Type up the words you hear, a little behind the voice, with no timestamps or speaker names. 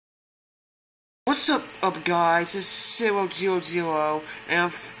What's up guys, it's 000 and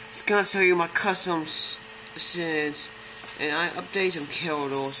I'm gonna show you my custom scenes and I update some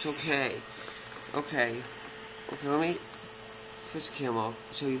killers. Okay, let me first the camera,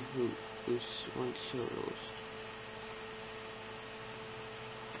 show you who's one killers.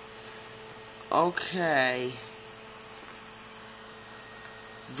 Okay,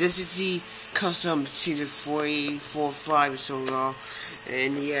 this is the custom season 3, 4, 5 AHSOKA,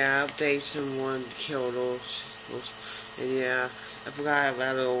 and yeah, update someone killed those, and yeah, I forgot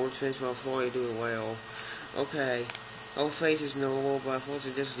about the old face before you do it well. Okay, old face is normal, but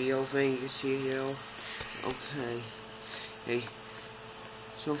unfortunately this is the old thing you can see here. Okay, hey,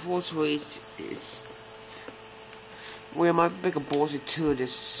 so unfortunately it's we might make a bullshit too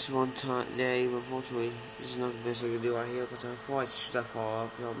this one day, but unfortunately this is not the best I can do out here because I probably shoot that far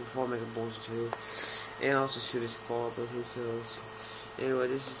up before I make a bullshit too, and also shoot this far, but who cares? Anyway,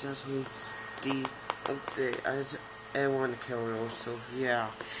 this is actually the update. I just wanted to kill those, so yeah,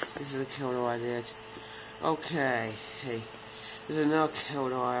 this is a killer I did. Okay, hey, there's another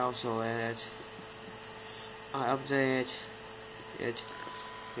killer I also added. I updated it,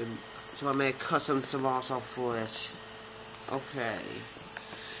 so I made custom survival for this. Okay,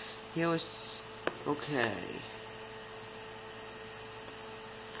 here is, okay,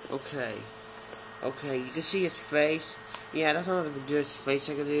 you can see his face. Yeah, that's not the biggest face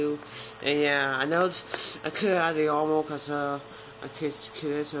I can do. And yeah, I know I could add the armor because I could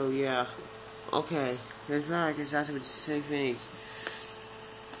kill it, so yeah. Okay, here's back, it's actually the same thing.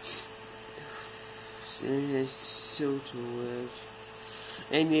 It's so weird.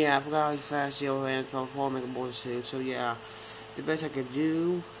 And yeah, I forgot how fast your hands before I make a boss too, so yeah, the best I could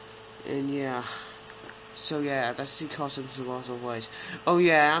do, and yeah, so yeah, that's the custom survival ways. Oh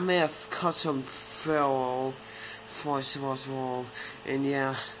yeah, I may have cut some feral for survival, and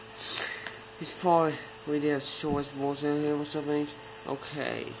yeah, it's probably we did have source balls in here or something.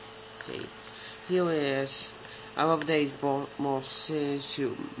 Okay, here it is. I've updated more scenes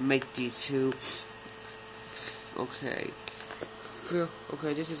to make these two.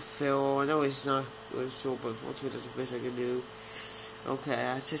 Okay, this is Phil. I know it's not really sure, but unfortunately that's the best I can do. Okay,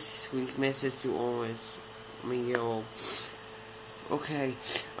 I just sweet message to always. Yo. Okay,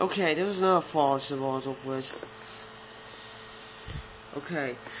 there was another false survival quest.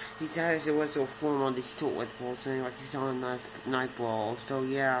 Okay, he said it was to form on these two balls, saying like he's on a night ball. So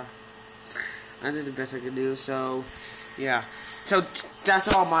yeah, I did the best I could do. So yeah, so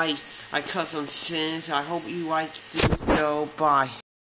that's all my custom scenes. I hope you liked this video. Bye.